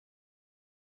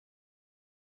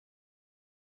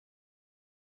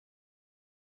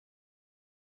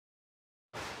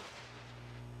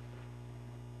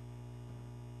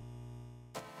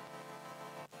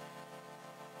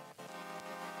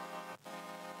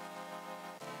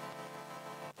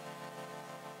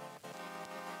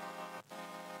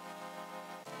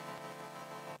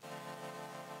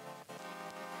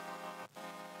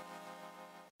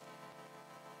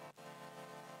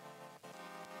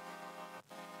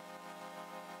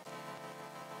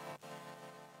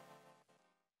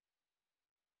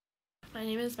My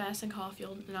name is Madison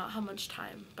Caulfield, and I don't have much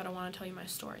time, but I want to tell you my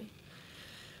story.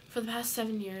 For the past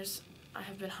 7 years, I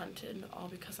have been hunted, all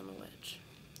because I'm a witch.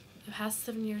 The past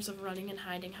 7 years of running and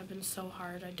hiding have been so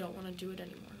hard, I don't want to do it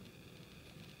anymore.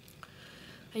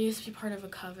 I used to be part of a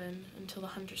coven until the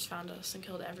hunters found us and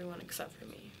killed everyone except for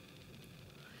me.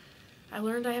 I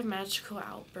learned I have magical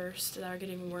outbursts that are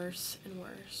getting worse and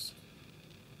worse.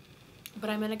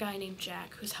 But I met a guy named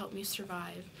Jack who's helped me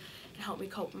survive and helped me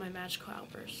cope with my magical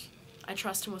outbursts. I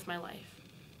trust him with my life.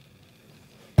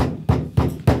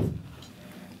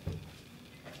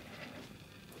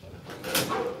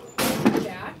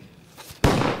 Jack?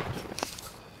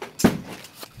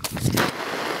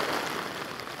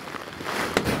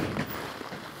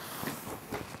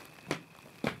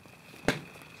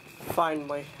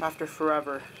 Finally, after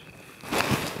forever,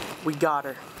 we got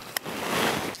her.